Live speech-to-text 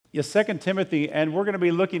Yes, 2 Timothy, and we're going to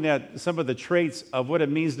be looking at some of the traits of what it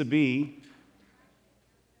means to be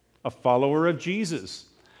a follower of Jesus.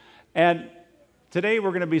 And today we're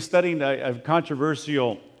going to be studying a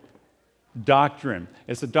controversial doctrine.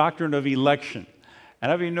 It's the doctrine of election.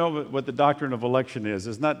 And I don't even know what the doctrine of election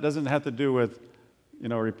is. Doesn't have to do with,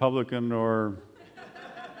 Republican or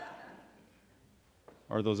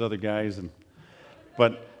those other guys.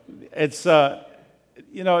 But it's, the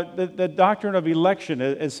doctrine of election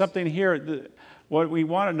is something here. What we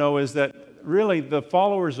want to know is that really the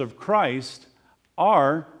followers of Christ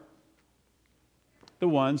are the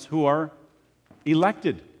ones who are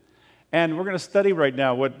elected. And we're going to study right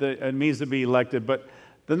now what it means to be elected. But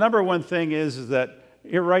the number one thing is that,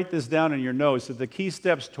 you write this down in your notes, that the key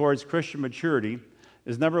steps towards Christian maturity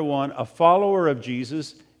is, number one, a follower of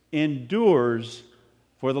Jesus endures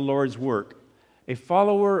for the Lord's work. A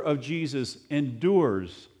follower of Jesus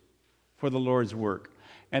endures for the Lord's work.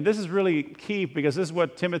 And this is really key because this is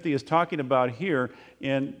what Timothy is talking about here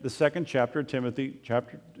in the second chapter of Timothy,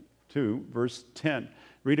 chapter 2, verse 10.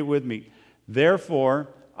 Read it with me. Therefore,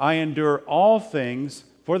 I endure all things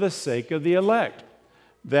for the sake of the elect,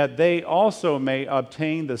 that they also may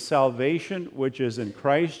obtain the salvation which is in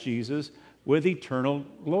Christ Jesus with eternal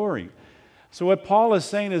glory. So what Paul is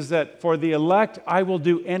saying is that for the elect, I will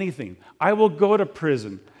do anything. I will go to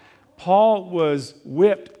prison. Paul was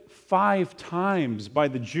whipped 5 times by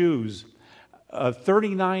the Jews,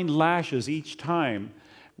 39 lashes each time,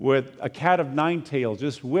 with a cat of 9 tails,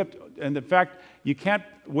 just whipped. And in fact, you can't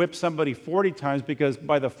whip somebody 40 times because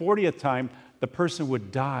by the 40th time, the person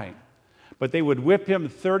would die. But they would whip him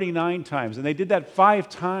 39 times, and they did that 5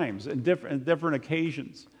 times in different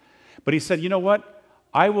occasions. But he said, you know what?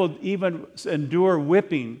 I will even endure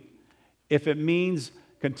whipping if it means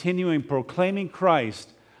continuing proclaiming Christ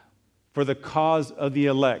for the cause of the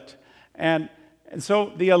elect. And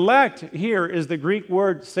so the elect here is the Greek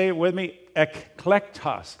word, say it with me,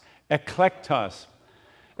 eklektos. Eklektos.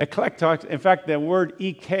 Eklektos, in fact, the word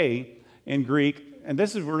ek in Greek, and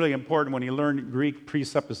this is really important when you learn Greek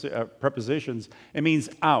prepositions, it means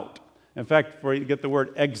out. In fact, where you get the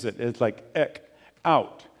word exit, it's like ek,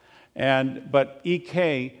 out. But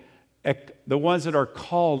ek, the ones that are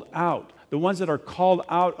called out, the ones that are called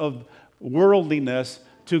out of worldliness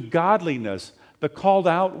to godliness, the called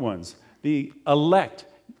out ones, the elect.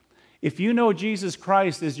 If you know Jesus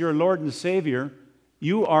Christ as your Lord and Savior,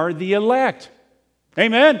 you are the elect.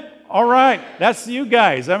 Amen? All right, that's you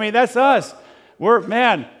guys. I mean, that's us. We're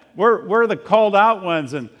the called out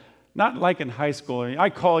ones, and not like in high school. I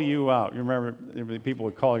call you out. You remember people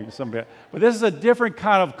would call you somebody. But this is a different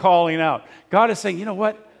kind of calling out. God is saying, you know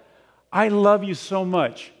what? I love you so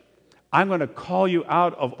much. I'm going to call you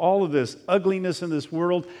out of all of this ugliness in this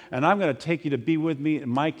world, and I'm going to take you to be with me in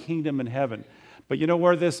my kingdom in heaven. But you know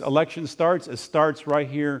where this election starts? It starts right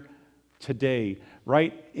here today,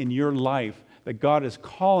 right in your life, that God is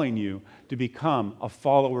calling you to become a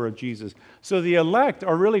follower of Jesus. So the elect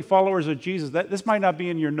are really followers of Jesus. This might not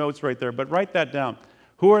be in your notes right there, but write that down.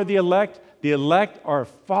 Who are the elect? The elect are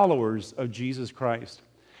followers of Jesus Christ.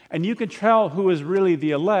 And you can tell who is really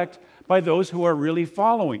the elect by those who are really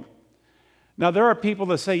following. Now, there are people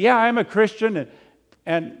that say, yeah, I'm a Christian,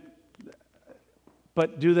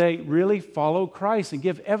 but do they really follow Christ and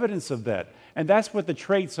give evidence of that? And that's what the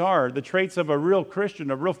traits are. The traits of a real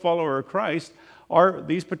Christian, a real follower of Christ, are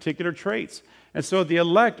these particular traits. And so the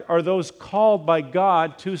elect are those called by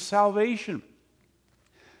God to salvation.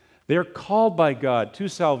 They're called by God to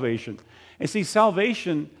salvation. And see,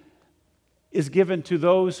 salvation is given to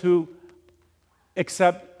those who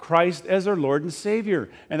accept Christ as their Lord and Savior.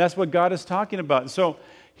 And that's what God is talking about. And so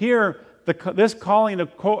here, this calling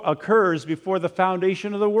occurs before the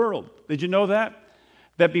foundation of the world. Did you know that?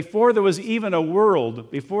 That before there was even a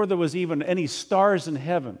world, before there was even any stars in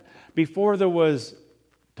heaven, before there was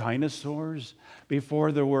dinosaurs,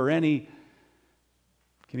 before there were any,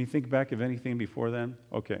 can you think back of anything before then?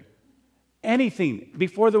 Okay. Anything,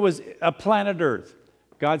 before there was a planet Earth,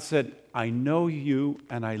 God said, I know you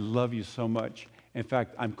and I love you so much. In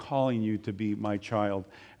fact, I'm calling you to be my child.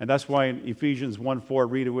 And that's why in Ephesians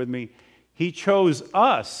 1:4, read it with me, He chose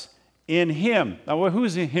us in Him. Now,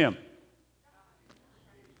 who's in Him?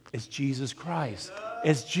 It's Jesus Christ.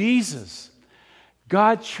 It's Jesus.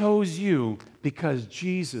 God chose you because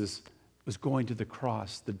Jesus was going to the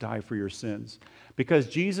cross to die for your sins. Because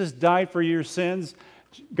Jesus died for your sins,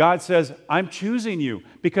 God says, I'm choosing you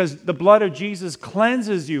because the blood of Jesus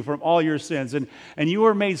cleanses you from all your sins. And you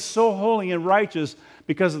are made so holy and righteous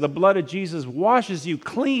because of the blood of Jesus washes you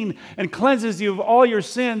clean and cleanses you of all your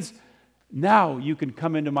sins. now you can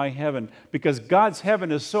come into my heaven, because God's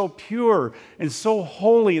heaven is so pure and so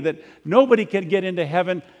holy that nobody can get into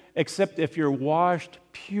heaven except if you're washed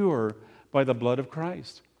pure by the blood of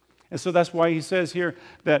Christ. And so that's why he says here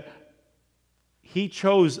that he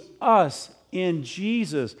chose us in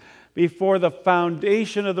Jesus before the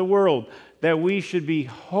foundation of the world, that we should be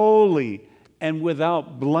holy and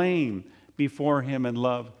without blame before him in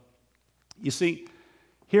love. You see,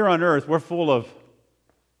 here on earth, we're full of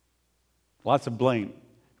lots of blame.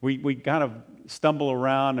 We kind of stumble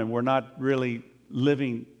around and we're not really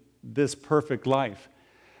living this perfect life.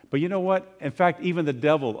 But you know what? In fact, even the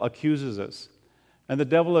devil accuses us. And the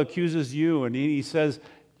devil accuses you, and he says,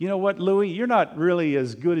 you know what, Louis, you're not really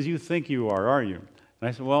as good as you think you are you? And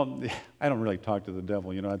I said, well, I don't really talk to the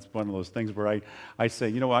devil. You know, it's one of those things where I say,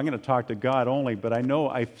 you know, I'm going to talk to God only, but I know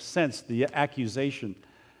I sense the accusation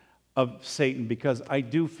of Satan, because I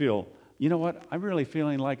do feel, you know what, I'm really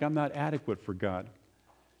feeling like I'm not adequate for God.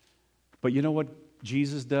 But you know what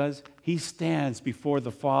Jesus does? He stands before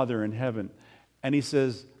the Father in heaven, and he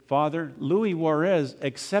says, Father, Louis Juarez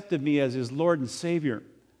accepted me as his Lord and Savior.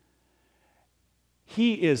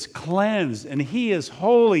 He is cleansed, and he is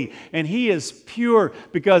holy, and he is pure,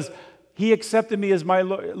 because he accepted me as my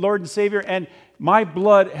Lord and Savior, and my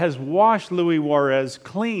blood has washed Louis Juarez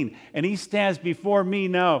clean, and he stands before me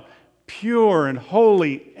now pure and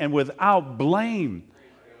holy and without blame.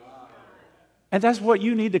 And that's what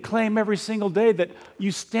you need to claim every single day, that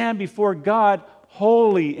you stand before God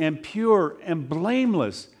holy and pure and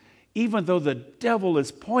blameless, even though the devil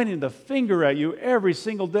is pointing the finger at you every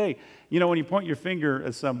single day. You know, when you point your finger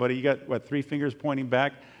at somebody, you got, 3 fingers pointing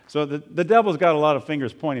back? So the devil's got a lot of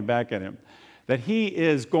fingers pointing back at him. That he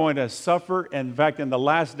is going to suffer, and in fact, in the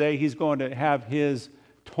last day, he's going to have his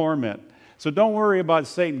torment. So don't worry about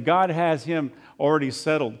Satan. God has him already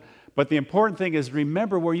settled. But the important thing is,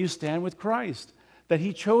 remember where you stand with Christ, that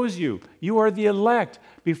he chose you. You are the elect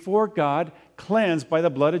before God, cleansed by the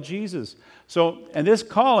blood of Jesus. So, and this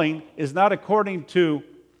calling is not according to,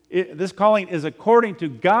 this calling is according to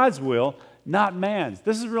God's will, not man's.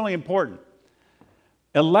 This is really important.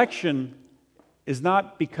 Election is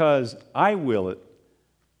not because I will it.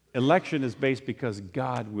 Election is based because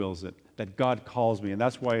God wills it, that God calls me. And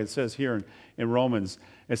that's why it says here in Romans,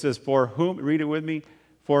 it says, for whom, read it with me,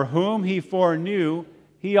 for whom he foreknew,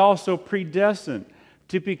 he also predestined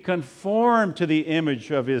to be conformed to the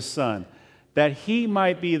image of his Son, that he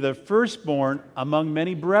might be the firstborn among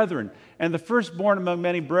many brethren. And the firstborn among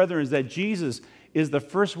many brethren is that Jesus is the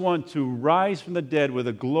first one to rise from the dead with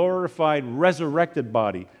a glorified, resurrected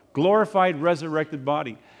body. Glorified, resurrected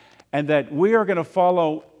body. And that we are going to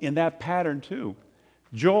follow in that pattern too.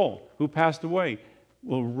 Joel, who passed away,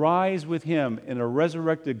 will rise with him in a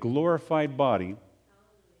resurrected, glorified body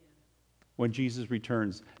when Jesus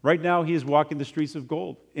returns. Right now, he is walking the streets of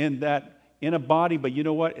gold in a body, but you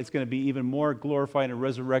know what? It's going to be even more glorified and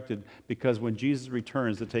resurrected, because when Jesus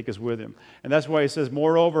returns to take us with him. And that's why it says,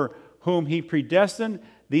 moreover, whom he predestined,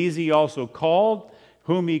 these he also called.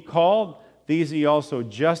 Whom he called, these he also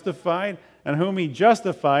justified. And whom he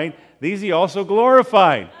justified, these he also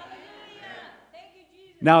glorified.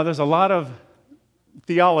 Now, there's a lot of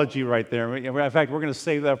theology right there. In fact, we're going to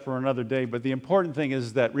save that for another day. But the important thing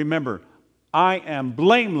is that, remember, I am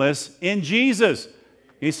blameless in Jesus. Can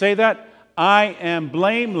you say that? I am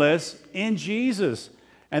blameless in Jesus.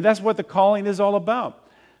 And that's what the calling is all about.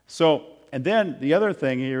 So, and then the other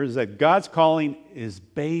thing here is that God's calling is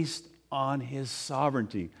based on his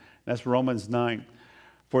sovereignty. That's Romans 9.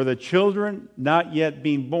 For the children not yet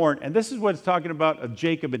being born, and this is what it's talking about of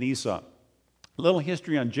Jacob and Esau. A little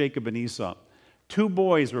history on Jacob and Esau. 2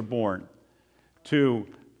 boys were born to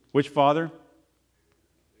which father?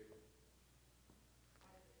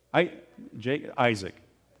 Isaac.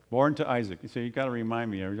 Born to Isaac. So you've got to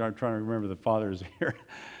remind me. I'm trying to remember the fathers here.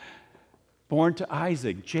 Born to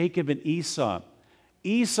Isaac, Jacob and Esau.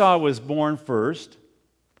 Esau was born first,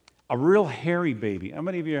 a real hairy baby. How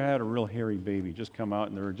many of you had a real hairy baby just come out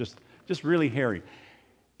and they were just really hairy?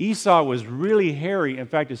 Esau was really hairy. In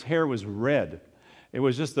fact, his hair was red. It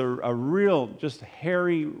was just a real, just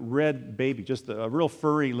hairy red baby, just a real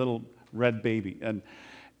furry little red baby.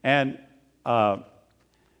 And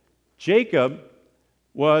Jacob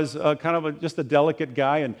was kind of just a delicate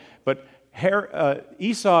guy, but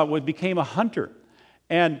Esau became a hunter.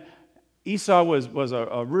 And Esau was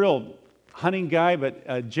a real hunting guy,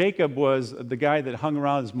 but Jacob was the guy that hung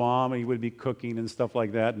around his mom, and he would be cooking and stuff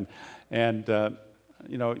like that. And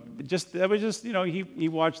he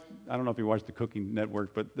watched, I don't know if he watched the Cooking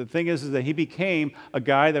Network, but the thing is that he became a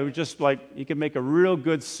guy that was just like, he could make a real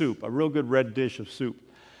good soup, a real good red dish of soup.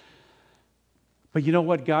 But you know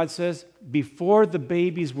what God says? Before the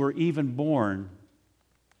babies were even born,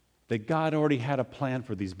 that God already had a plan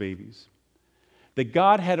for these babies. That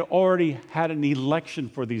God had already had an election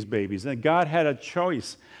for these babies. That God had a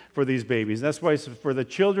choice for these babies. That's why it says, for the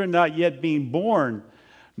children not yet being born,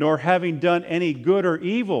 nor having done any good or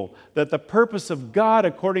evil, that the purpose of God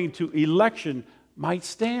according to election might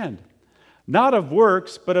stand. Not of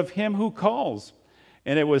works, but of him who calls.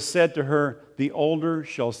 And it was said to her, the older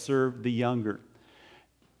shall serve the younger.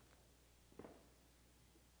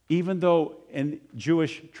 Even though in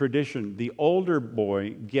Jewish tradition, the older boy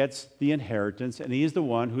gets the inheritance, and he is the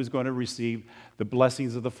one who's going to receive the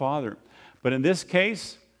blessings of the Father. But in this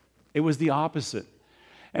case, it was the opposite.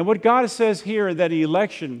 And what God says here in that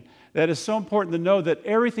election, that is so important to know that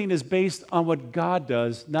everything is based on what God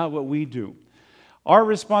does, not what we do. Our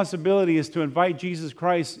responsibility is to invite Jesus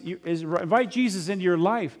invite Jesus into your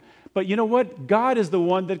life. But you know what? God is the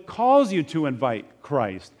one that calls you to invite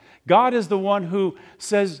Christ. God is the one who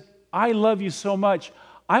says, I love you so much,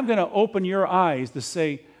 I'm going to open your eyes to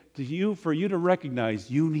say to you, for you to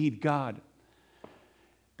recognize you need God.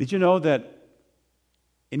 Did you know that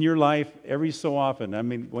in your life, every so often,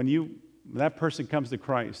 when that person comes to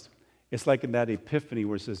Christ, it's like in that epiphany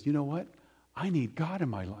where it says, you know what? I need God in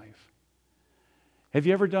my life. Have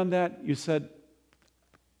you ever done that? You said,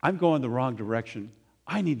 I'm going the wrong direction.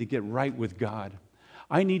 I need to get right with God.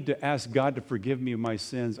 I need to ask God to forgive me of my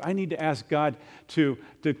sins. I need to ask God to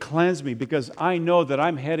cleanse me because I know that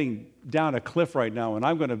I'm heading down a cliff right now and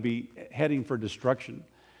I'm going to be heading for destruction.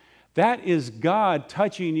 That is God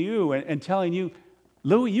touching you and telling you,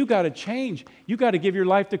 Louis, you got to change. You got to give your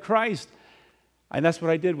life to Christ. And that's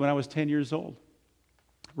what I did when I was 10 years old.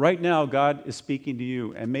 Right now, God is speaking to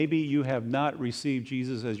you, and maybe you have not received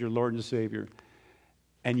Jesus as your Lord and Savior,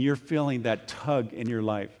 and you're feeling that tug in your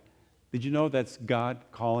life. Did you know that's God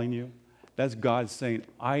calling you? That's God saying,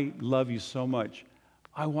 I love you so much.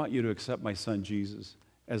 I want you to accept my son Jesus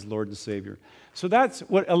as Lord and Savior. So that's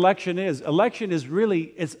what election is. Election is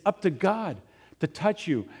really, it's up to God to touch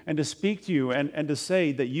you and to speak to you and to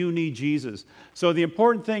say that you need Jesus. So the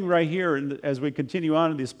important thing right here, as we continue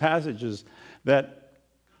on in these passages,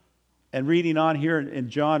 and reading on here in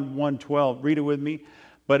John 1:12, read it with me.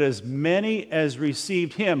 But as many as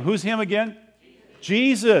received him, who's him again?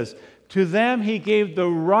 Jesus. To them he gave the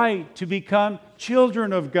right to become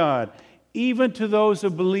children of God, even to those who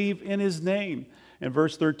believe in his name. And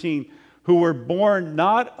verse 13, who were born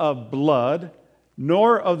not of blood,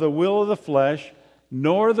 nor of the will of the flesh,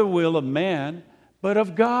 nor the will of man, but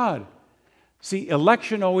of God. See,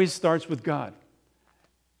 election always starts with God.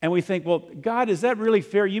 And we think, well, God, is that really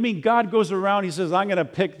fair? You mean God goes around, he says, I'm going to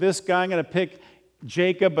pick this guy, I'm going to pick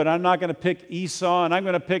Jacob, but I'm not going to pick Esau, and I'm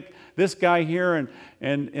going to pick this guy here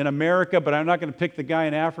in America, but I'm not going to pick the guy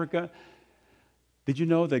in Africa. Did you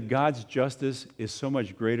know that God's justice is so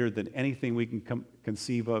much greater than anything we can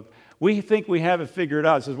conceive of? We think we have it figured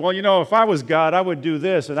out. It says, well, you know, if I was God, I would do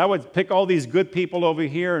this, and I would pick all these good people over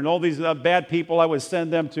here, and all these bad people, I would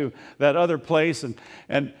send them to that other place.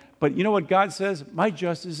 But you know what God says? My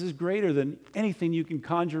justice is greater than anything you can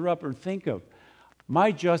conjure up or think of.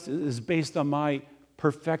 My justice is based on my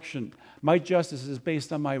perfection. My justice is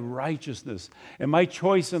based on my righteousness. And my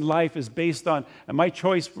choice in life is based on, and my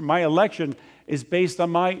choice for my election is based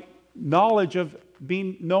on my knowledge of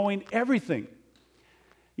knowing everything.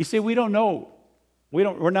 You see, we don't know.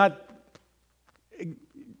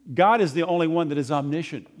 God is the only one that is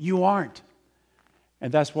omniscient. You aren't.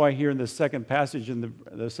 And that's why here in the second passage, in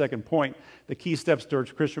the second point, the key steps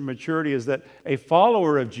towards Christian maturity is that a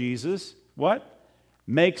follower of Jesus, what?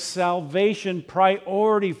 Makes salvation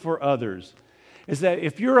priority for others. Is that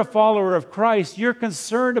if you're a follower of Christ, you're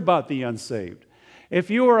concerned about the unsaved. If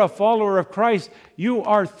you are a follower of Christ, you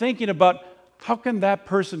are thinking about, how can that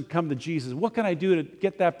person come to Jesus? What can I do to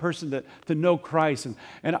get that person to know Christ?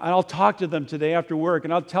 And I'll talk to them today after work,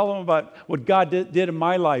 and I'll tell them about what God did in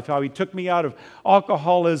my life, how he took me out of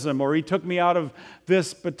alcoholism, or he took me out of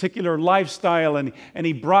this particular lifestyle, and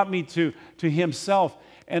he brought me to himself.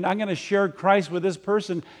 And I'm going to share Christ with this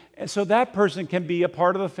person, and so that person can be a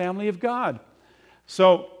part of the family of God.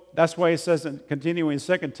 So that's why it says, continuing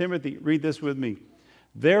in 2 Timothy, read this with me.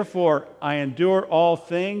 Therefore, I endure all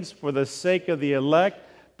things for the sake of the elect,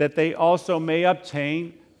 that they also may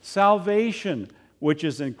obtain salvation, which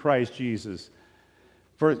is in Christ Jesus,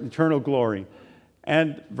 for eternal glory.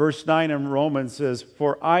 And verse 9 in Romans says,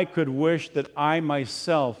 for I could wish that I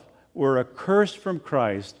myself were accursed from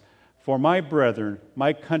Christ for my brethren,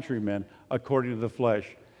 my countrymen, according to the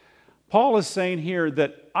flesh. Paul is saying here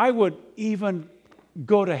that I would even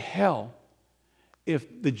go to hell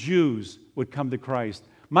if the Jews would come to Christ.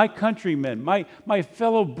 my countrymen, my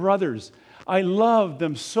fellow brothers. I love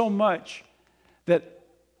them so much that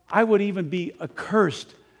I would even be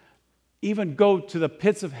accursed, even go to the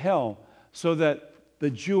pits of hell, so that the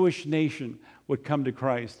Jewish nation would come to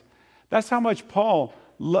Christ. That's how much Paul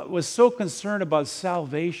was so concerned about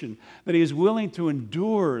salvation that he was willing to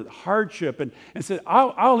endure hardship and said,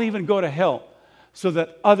 I'll even go to hell so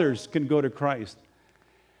that others can go to Christ.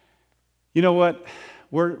 You know what?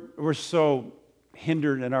 We're so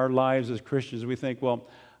hindered in our lives as Christians. We think, well,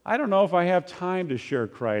 I don't know if I have time to share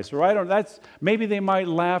Christ, or maybe they might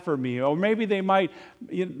laugh at me, or maybe they might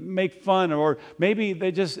make fun, or maybe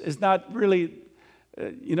it's not really,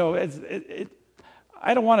 I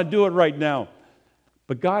don't want to do it right now.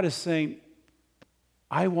 But God is saying,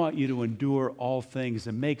 I want you to endure all things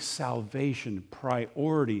and make salvation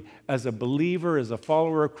priority as a believer, as a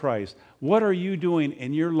follower of Christ. What are you doing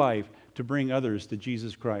in your life to bring others to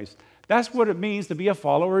Jesus Christ? That's what it means to be a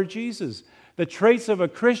follower of Jesus. The traits of a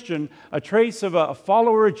Christian, traits of a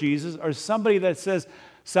follower of Jesus, are somebody that says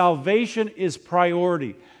salvation is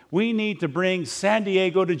priority. We need to bring San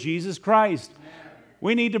Diego to Jesus Christ.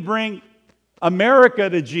 We need to bring America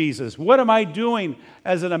to Jesus. What am I doing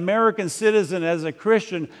as an American citizen, as a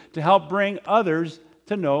Christian, to help bring others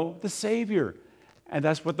to know the Savior? And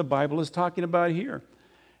that's what the Bible is talking about here.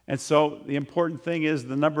 And so the important thing is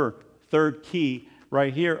the third key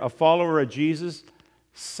right here. A follower of Jesus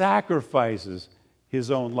sacrifices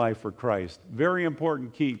his own life for Christ. Very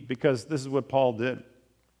important key, because this is what Paul did.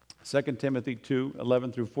 2 Timothy 2,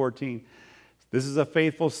 11 through 14. This is a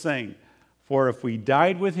faithful saying. For if we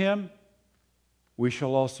died with him, we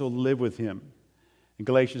shall also live with him. In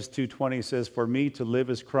Galatians 2:20 says, for me to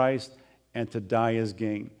live is Christ, and to die is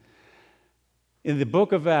gain. In the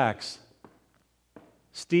book of Acts,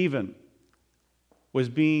 Stephen was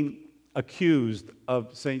being accused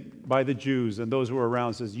by the Jews and those who were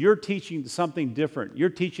around. Says, you're teaching something different. You're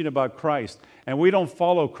teaching about Christ, and we don't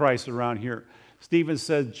follow Christ around here. Stephen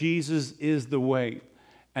said, Jesus is the way.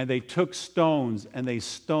 And they took stones and they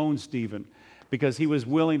stoned Stephen, because he was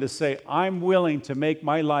willing to say, I'm willing to make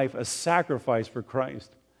my life a sacrifice for Christ.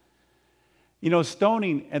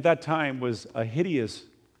 Stoning at that time was a hideous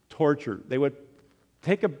torture. They would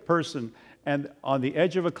take a person and on the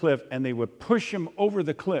edge of a cliff, and they would push him over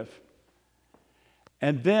the cliff.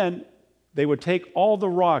 And then they would take all the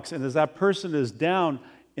rocks, and as that person is down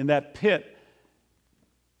in that pit,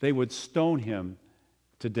 they would stone him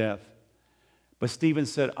to death. But Stephen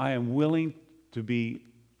said, I am willing to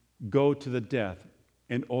go to the death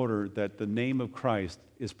in order that the name of Christ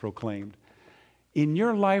is proclaimed. In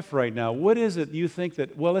your life right now, what is it you think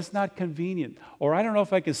that, well, it's not convenient, or I don't know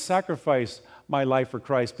if I can sacrifice my life for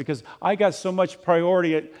Christ because I got so much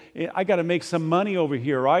priority, I got to make some money over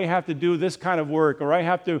here, or I have to do this kind of work, or I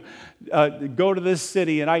have to go to this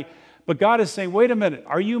city, but God is saying, wait a minute,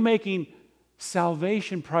 are you making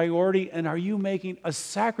salvation priority, and are you making a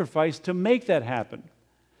sacrifice to make that happen?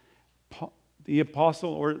 The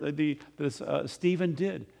apostle, or Stephen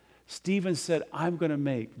did. Stephen said, I'm going to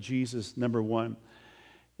make Jesus number one.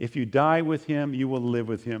 If you die with him, you will live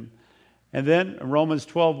with him. And then Romans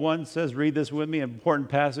 12:1 says, read this with me, an important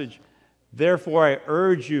passage. Therefore I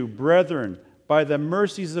urge you, brethren, by the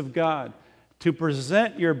mercies of God, to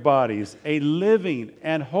present your bodies a living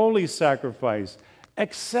and holy sacrifice,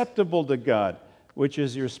 acceptable to God, which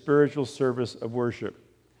is your spiritual service of worship.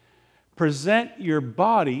 Present your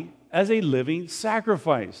body as a living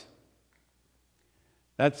sacrifice.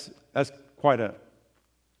 That's quite a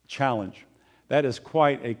challenge. That is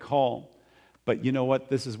quite a call. But you know what?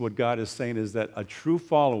 This is what God is saying, is that a true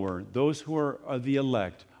follower, those who are the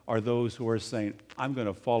elect, are those who are saying, I'm going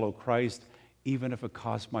to follow Christ even if it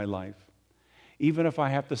costs my life. Even if I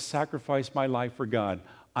have to sacrifice my life for God,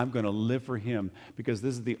 I'm going to live for him, because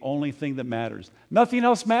this is the only thing that matters. Nothing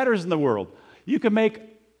else matters in the world. You can make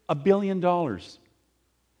 $1 billion.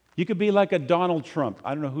 You could be like a Donald Trump.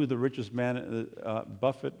 I don't know who the richest man,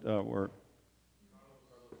 Buffett or...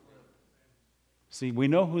 See, we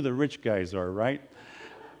know who the rich guys are, right?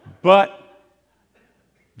 But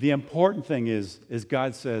the important thing is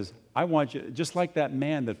God says, I want you, just like that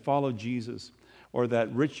man that followed Jesus, or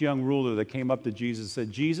that rich young ruler that came up to Jesus and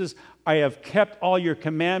said, Jesus, I have kept all your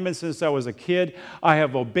commandments since I was a kid. I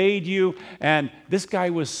have obeyed you. And this guy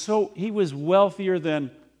he was wealthier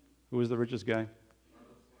than, who was the richest guy?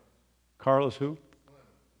 Carlos who?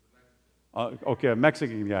 Okay, a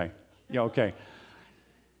Mexican guy. Yeah, okay.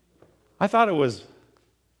 I thought it was,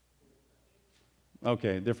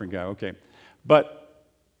 okay, a different guy, okay. But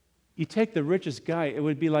you take the richest guy, it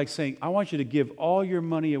would be like saying, I want you to give all your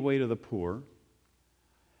money away to the poor,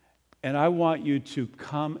 and I want you to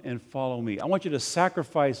come and follow me. I want you to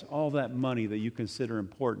sacrifice all that money that you consider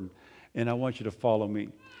important, and I want you to follow me.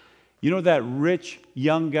 You know that rich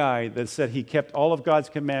young guy that said he kept all of God's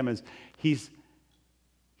commandments? He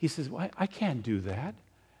says, well, I can't do that.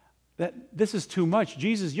 This is too much.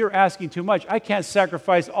 Jesus, you're asking too much. I can't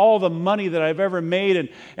sacrifice all the money that I've ever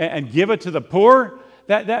made and give it to the poor.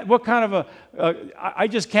 What kind of I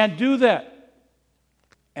just can't do that.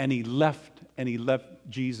 And he left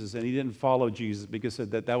Jesus, and he didn't follow Jesus because he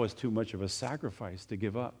said that was too much of a sacrifice to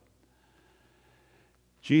give up.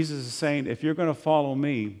 Jesus is saying, if you're going to follow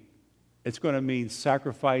me, it's going to mean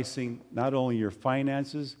sacrificing not only your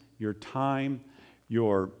finances, your time,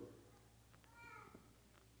 your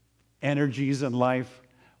energies in life,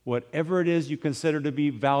 whatever it is you consider to be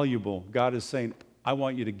valuable. God is saying, I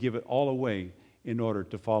want you to give it all away in order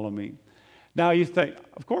to follow me. Now you think,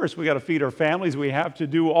 of course, we got to feed our families. We have to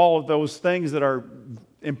do all of those things that are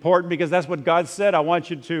important because that's what God said. I want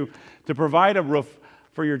you to provide a roof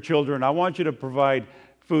for your children. I want you to provide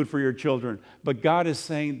food for your children. But God is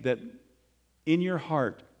saying that in your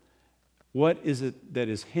heart, what is it that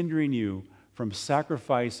is hindering you from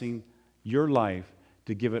sacrificing your life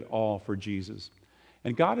to give it all for Jesus?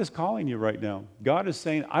 And God is calling you right now. God is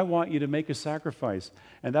saying, I want you to make a sacrifice.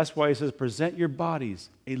 And that's why he says, present your bodies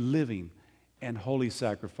a living and holy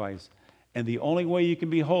sacrifice. And the only way you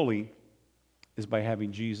can be holy is by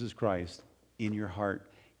having Jesus Christ in your heart.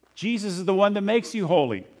 Jesus is the one that makes you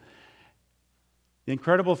holy. The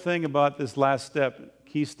incredible thing about this last step,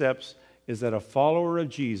 key steps, is that a follower of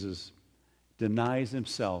Jesus denies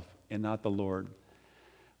himself and not the Lord.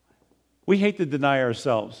 We hate to deny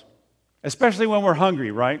ourselves, especially when we're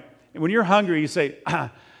hungry, right? And when you're hungry, you say,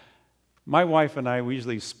 my wife and I, we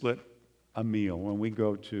usually split a meal when we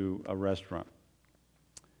go to a restaurant.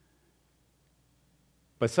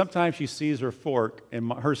 But sometimes she sees her fork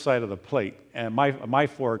in her side of the plate and my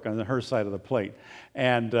fork on her side of the plate.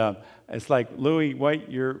 And it's like, Louie, wait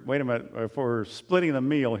a minute, if we're splitting the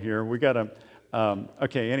meal here, we got to,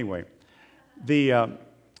 okay, anyway.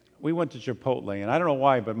 We went to Chipotle, and I don't know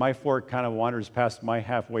why, but my fork kind of wanders past my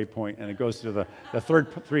halfway point, and it goes to the third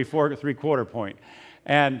three-quarter point.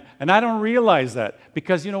 And I don't realize that,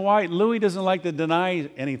 because you know why? Louis doesn't like to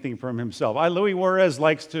deny anything from himself. Louis Juarez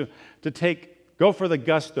likes to go for the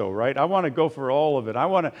gusto, right? I want to go for all of it. I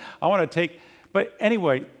want to take, but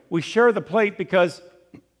anyway, we share the plate because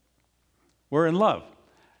we're in love,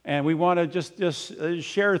 and we want to just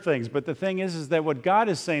share things. But the thing is that what God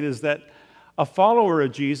is saying is that a follower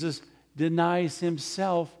of Jesus denies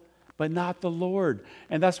himself, but not the Lord.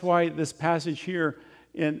 And that's why this passage here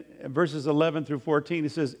in verses 11 through 14,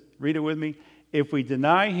 it says, read it with me, if we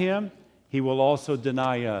deny him, he will also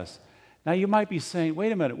deny us. Now you might be saying,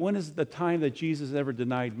 wait a minute, when is the time that Jesus ever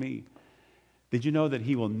denied me? Did you know that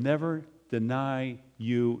he will never deny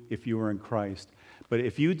you if you are in Christ? But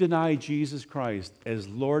if you deny Jesus Christ as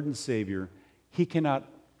Lord and Savior, he cannot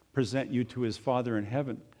present you to his Father in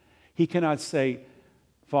heaven. He cannot say,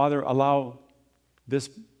 Father, allow this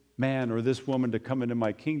man or this woman to come into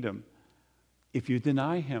my kingdom if you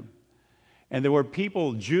deny him. And there were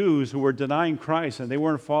people, Jews, who were denying Christ, and they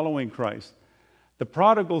weren't following Christ. The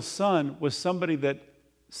prodigal son was somebody that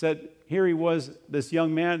said, here he was, this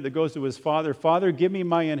young man that goes to his father, Father, give me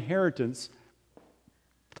my inheritance,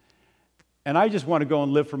 and I just want to go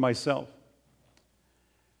and live for myself.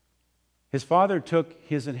 His father took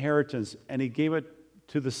his inheritance, and he gave it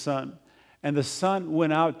to the son. And the son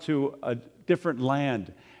went out to a different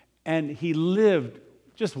land, and he lived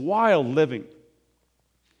just wild living.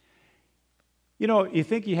 You know, you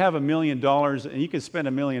think you have $1 million, and you can spend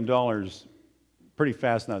 $1 million pretty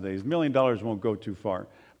fast nowadays. $1 million won't go too far.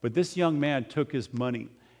 But this young man took his money,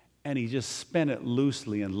 and he just spent it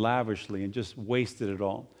loosely and lavishly and just wasted it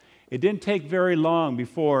all. It didn't take very long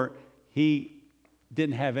before he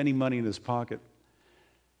didn't have any money in his pocket.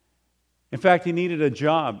 In fact, he needed a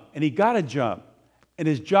job, and he got a job. And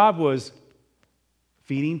his job was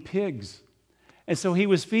feeding pigs. And so he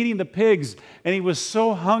was feeding the pigs, and he was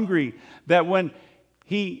so hungry that when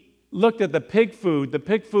he looked at the pig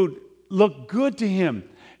food looked good to him.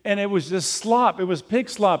 And it was just slop. It was pig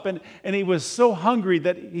slop. And he was so hungry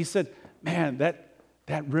that he said, man, that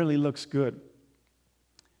really looks good.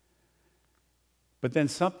 But then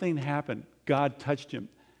something happened. God touched him.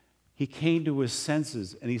 He came to his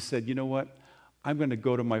senses, and he said, you know what? I'm going to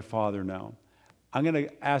go to my father now. I'm going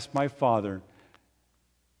to ask my father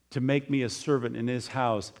to make me a servant in his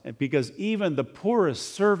house. And because even the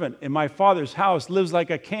poorest servant in my father's house lives like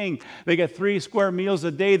a king. They get 3 square meals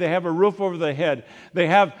a day. They have a roof over their head. They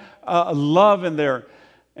have love in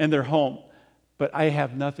their home. But I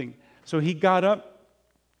have nothing. So he got up,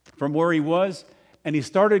 from where he was, and he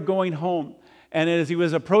started going home. And as he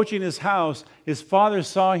was approaching his house, his father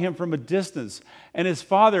saw him from a distance. And his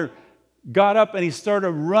father got up and he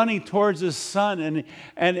started running towards his son.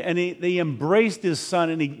 And he embraced his son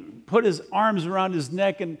and he put his arms around his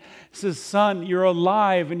neck and says, "Son, you're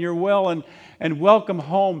alive and you're well and welcome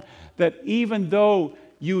home. That even though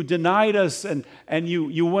you denied us and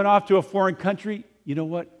you went off to a foreign country, you know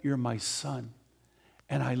what? You're my son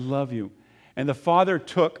and I love you." And the father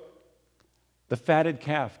took the fatted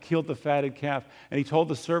calf, killed the fatted calf, and he told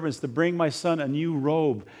the servants to bring my son a new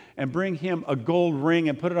robe and bring him a gold ring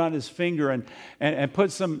and put it on his finger and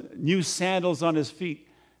put some new sandals on his feet,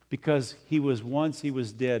 because he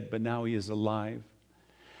was dead, but now he is alive.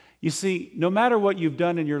 You see, no matter what you've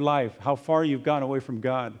done in your life, how far you've gone away from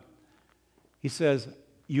God, he says,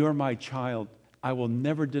 "You're my child. I will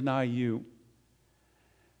never deny you."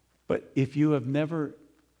 But if you have never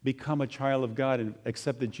become a child of God and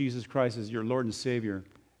accepted Jesus Christ as your Lord and Savior,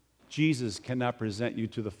 Jesus cannot present you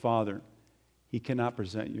to the Father. He cannot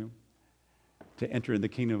present you to enter in the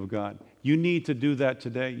kingdom of God. You need to do that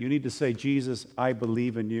today. You need to say, "Jesus, I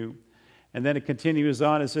believe in you." And then it continues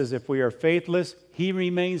on. It says, "If we are faithless, he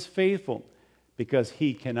remains faithful because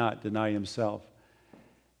he cannot deny himself."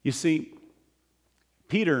 You see,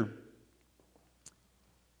 Peter,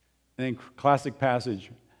 in classic passage,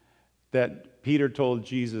 that Peter told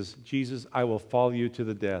Jesus, "Jesus, I will follow you to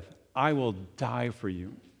the death. I will die for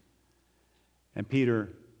you." And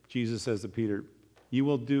Jesus says to Peter, "You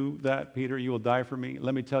will do that, Peter? You will die for me?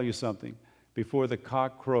 Let me tell you something. Before the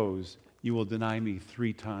cock crows, you will deny me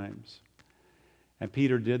 3 times. And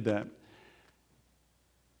Peter did that.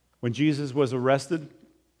 When Jesus was arrested,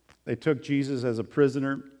 they took Jesus as a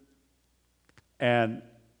prisoner and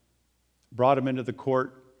brought him into the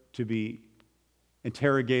court to be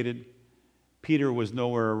interrogated. Peter was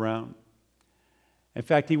nowhere around. In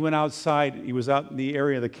fact, he went outside. He was out in the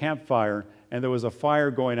area of the campfire, and there was a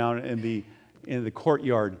fire going on in the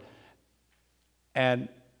courtyard. And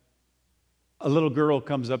a little girl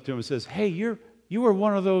comes up to him and says, "Hey, you were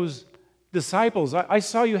one of those disciples. I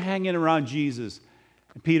saw you hanging around Jesus."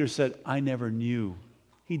 And Peter said, "I never knew."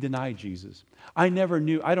 He denied Jesus. "I never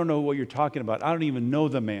knew. I don't know what you're talking about. I don't even know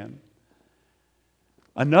the man."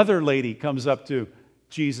 Another lady comes up to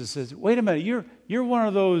Jesus, says, "Wait a minute, you're one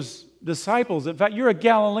of those disciples. In fact, you're a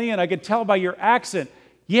Galilean. I could tell by your accent.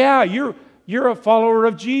 Yeah, you're a follower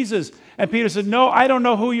of Jesus." And Peter said, "No, I don't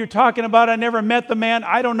know who you're talking about. I never met the man.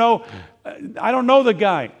 I don't know the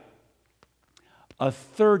guy." A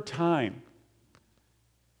third time,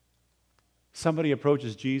 somebody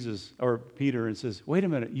approaches Jesus or Peter and says, "Wait a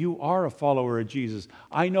minute, you are a follower of Jesus.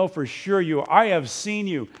 I know for sure you are. I have seen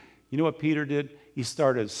you." You know what Peter did? He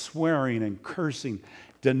started swearing and cursing,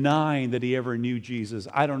 denying that he ever knew Jesus.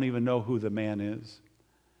 "I don't even know who the man is."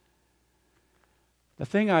 The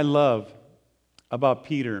thing I love about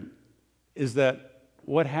Peter is that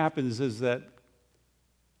what happens is that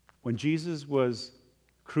when Jesus was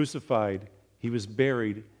crucified, he was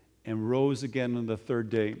buried and rose again on the 3rd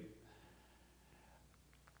day.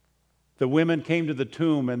 The women came to the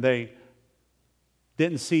tomb and they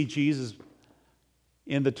didn't see Jesus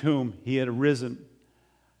in the tomb. He had arisen.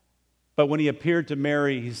 But when he appeared to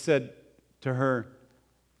Mary, he said to her,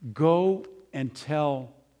 "Go and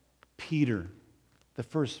tell Peter," the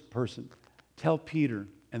first person, "tell Peter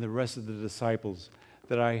and the rest of the disciples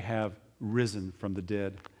that I have risen from the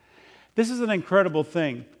dead." This is an incredible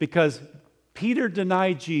thing, because Peter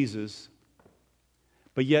denied Jesus,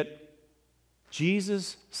 but yet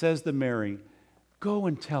Jesus says to Mary, "Go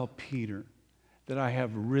and tell Peter that I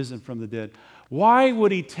have risen from the dead." Why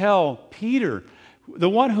would he tell Peter, the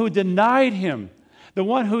one who denied him, the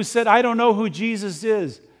one who said, "I don't know who Jesus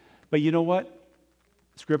is"? But you know what?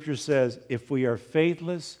 Scripture says, if we are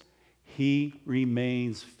faithless, he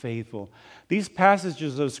remains faithful. These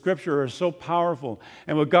passages of Scripture are so powerful.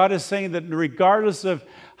 And what God is saying, that regardless of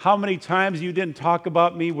how many times you didn't talk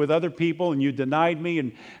about me with other people and you denied me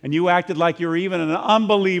and you acted like you're even an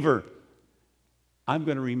unbeliever, I'm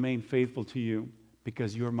going to remain faithful to you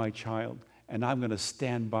because you're my child. And I'm going to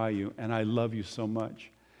stand by you, and I love you so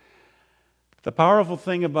much. The powerful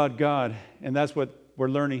thing about God, and that's what we're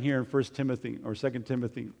learning here in 1 Timothy or 2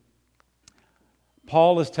 Timothy.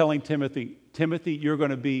 Paul is telling Timothy, you're going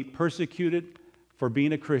to be persecuted for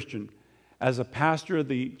being a Christian. As a pastor of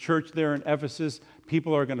the church there in Ephesus,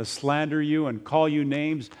 people are going to slander you and call you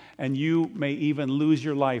names, and you may even lose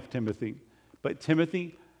your life, Timothy. But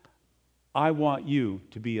Timothy, I want you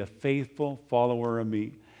to be a faithful follower of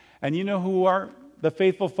me. And you know who are the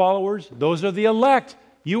faithful followers? Those are the elect.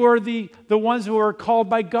 You are the ones who are called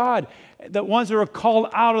by God, the ones who are called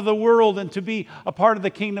out of the world and to be a part of the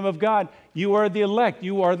kingdom of God. You are the elect.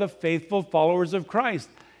 You are the faithful followers of Christ.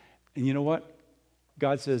 And you know what?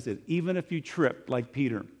 God says that even if you trip like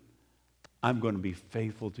Peter, I'm going to be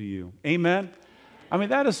faithful to you. Amen? I mean,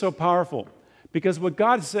 that is so powerful. Because what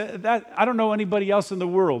God said, that I don't know anybody else in the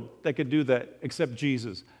world that could do that except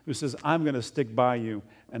Jesus, who says, I'm going to stick by you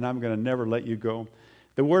and I'm going to never let you go.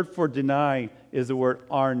 The word for deny is the word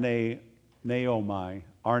arneomai.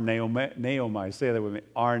 Arneomai. Say that with me.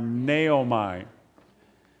 Arneomai.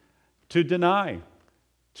 To deny.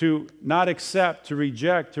 To not accept, to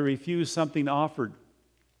reject, to refuse something offered.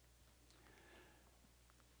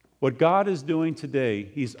 What God is doing today,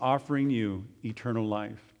 He's offering you eternal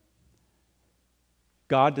life.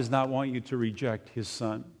 God does not want you to reject His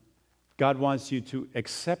Son. God wants you to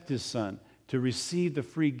accept His Son, to receive the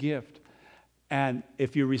free gift. And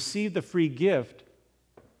if you receive the free gift,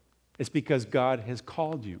 it's because God has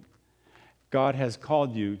called you. God has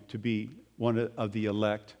called you to be one of the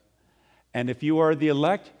elect. And if you are the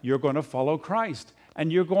elect, you're going to follow Christ. And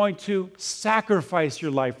you're going to sacrifice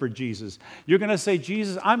your life for Jesus. You're going to say,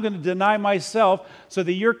 Jesus, I'm going to deny myself so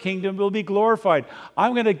that your kingdom will be glorified.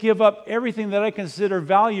 I'm going to give up everything that I consider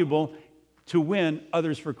valuable to win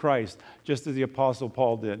others for Christ, just as the Apostle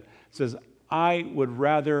Paul did. It says, I would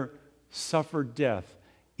rather suffer death,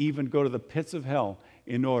 even go to the pits of hell,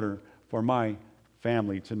 in order for my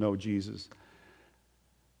family to know Jesus.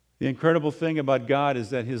 The incredible thing about God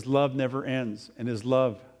is that His love never ends, and His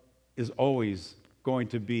love is always going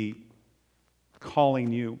to be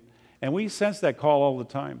calling you. And we sense that call all the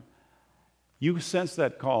time. You sense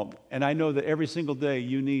that call. And I know that every single day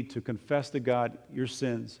you need to confess to God your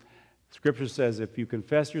sins. Scripture says if you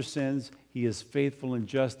confess your sins, He is faithful and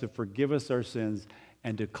just to forgive us our sins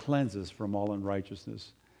and to cleanse us from all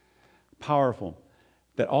unrighteousness. Powerful.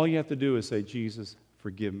 That all you have to do is say, Jesus,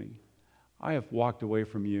 forgive me. I have walked away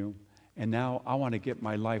from you, and now I want to get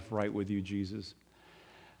my life right with you, Jesus.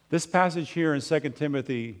 This passage here in 2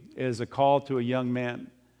 Timothy is a call to a young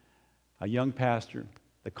man, a young pastor.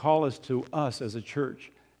 The call is to us as a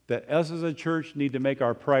church, that us as a church need to make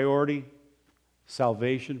our priority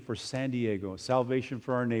salvation for San Diego, salvation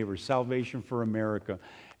for our neighbors, salvation for America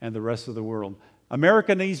and the rest of the world.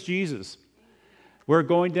 America needs Jesus. We're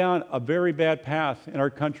going down a very bad path in our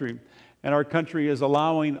country, and our country is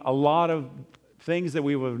allowing a lot of things that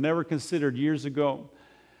we would have never considered years ago.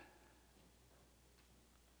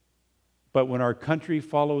 But when our country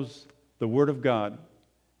follows the Word of God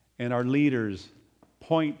and our leaders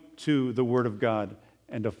point to the Word of God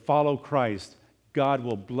and to follow Christ, God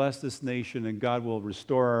will bless this nation and God will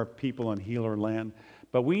restore our people and heal our land.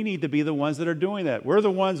 But we need to be the ones that are doing that. We're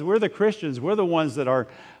the Christians, we're the ones that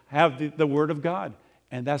have the Word of God.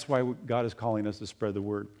 And that's why God is calling us to spread the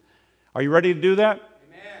Word. Are you ready to do that?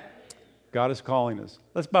 Amen. God is calling us.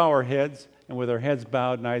 Let's bow our heads, and with our heads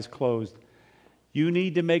bowed and eyes closed, you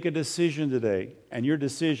need to make a decision today, and your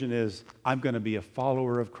decision is, I'm going to be a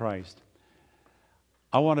follower of Christ.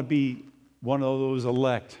 I want to be one of those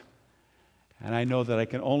elect, and I know that I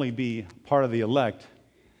can only be part of the elect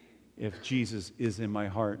if Jesus is in my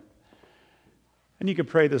heart. And you can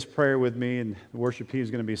pray this prayer with me, and the worship team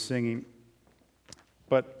is going to be singing.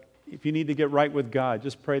 But if you need to get right with God,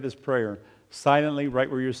 just pray this prayer silently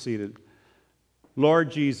right where you're seated.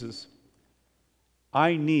 Lord Jesus,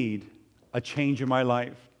 I need a change in my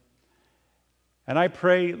life. And I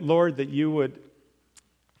pray, Lord, that you would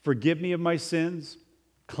forgive me of my sins,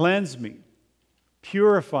 cleanse me,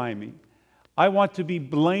 purify me. I want to be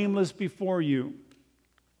blameless before you,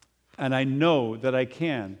 and I know that I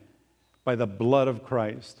can by the blood of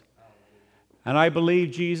Christ. And I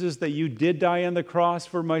believe, Jesus, that you did die on the cross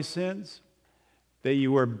for my sins, that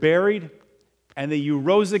you were buried, and that you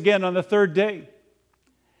rose again on the third day.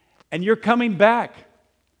 And you're coming back.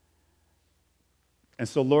 And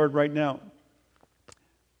so, Lord, right now,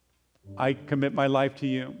 I commit my life to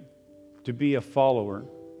you to be a follower.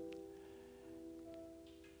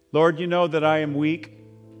 Lord, you know that I am weak,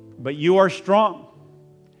 but you are strong.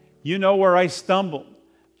 You know where I stumble,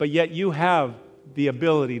 but yet you have the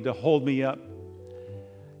ability to hold me up.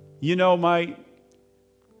 You know my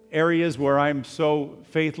areas where I'm so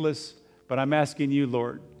faithless, but I'm asking you,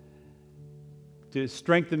 Lord, to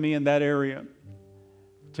strengthen me in that area,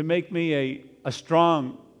 to make me a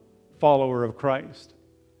strong follower of Christ.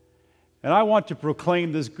 And I want to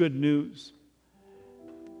proclaim this good news.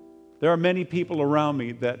 There are many people around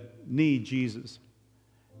me that need Jesus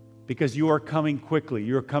because you are coming quickly.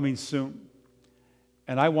 You're coming soon.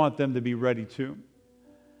 And I want them to be ready too.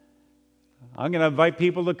 I'm going to invite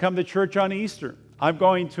people to come to church on Easter. I'm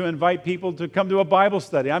going to invite people to come to a Bible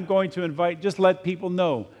study. I'm going to invite, just let people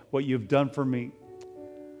know what you've done for me.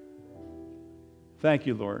 Thank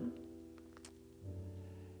you, Lord.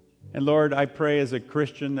 And Lord, I pray as a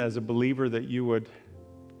Christian, as a believer, that you would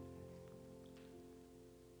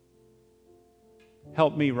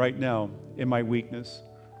help me right now in my weakness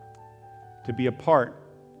to be a part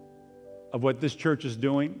of what this church is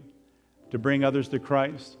doing, to bring others to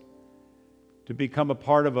Christ, to become a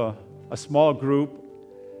part of a small group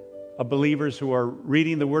of believers who are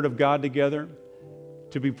reading the Word of God together,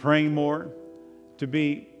 to be praying more, to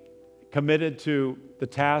be committed to the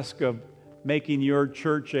task of making your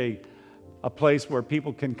church a place where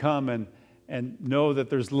people can come and know that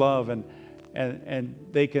there's love and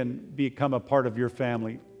they can become a part of your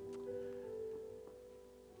family.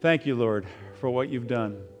 Thank you, Lord, for what you've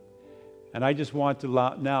done. And I just want to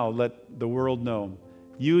now let the world know,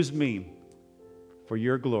 use me for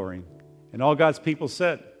your glory. And all God's people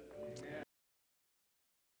said,